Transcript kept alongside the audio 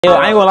Yo,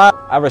 I ain't gonna lie,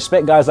 I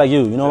respect guys like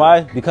you. You know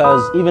why?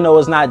 Because even though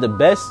it's not the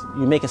best,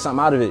 you making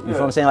something out of it. You feel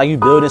what I'm saying? Like you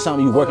building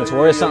something, you working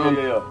towards something.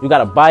 You got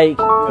a bike.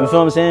 You feel what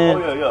I'm saying?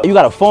 You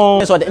got a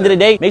phone. So at the end of the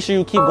day, make sure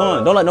you keep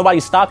going. Don't let nobody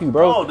stop you,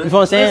 bro. You feel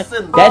what I'm saying?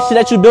 That shit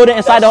that you building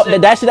inside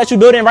that shit that you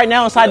building right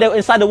now inside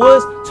the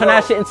woods, turn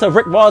that shit into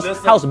Rick Ross'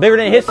 house bigger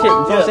than his shit. You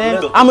feel what I'm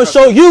saying? I'ma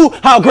show you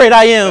how great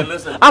I am.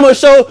 I'ma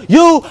show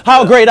you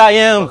how great I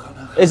am.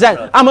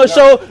 Exactly. I'm gonna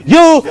show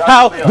you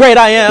how great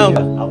I am.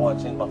 I want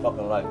to change my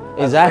fucking life.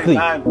 Exactly.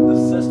 At the same time, the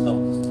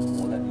system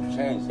won't let you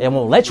change. It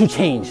won't let you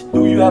change.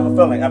 Do you have a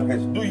felony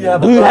application? Do you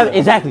have a felony?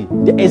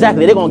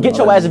 Exactly. They're gonna get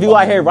your ass if you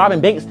out here robbing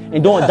banks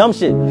and doing dumb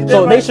shit.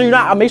 So make sure you're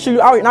not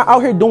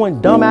out here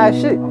doing dumb ass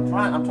shit. I'm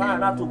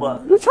trying not to,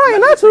 but you're trying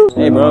not to.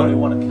 Hey, bro. I really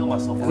want to kill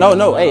myself.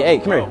 No. Hey,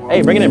 come here.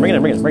 Hey, bring it in.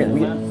 Give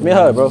me a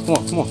hug, bro. Come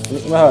on.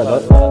 Give me a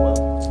hug, bro.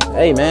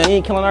 Hey, man, we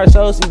ain't killing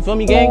ourselves. You feel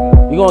me,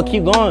 gang? We gonna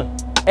keep going.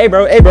 Hey,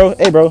 bro. Nah,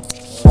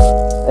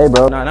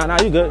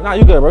 you good. Nah,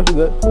 you good, bro. You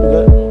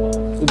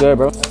good,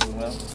 bro.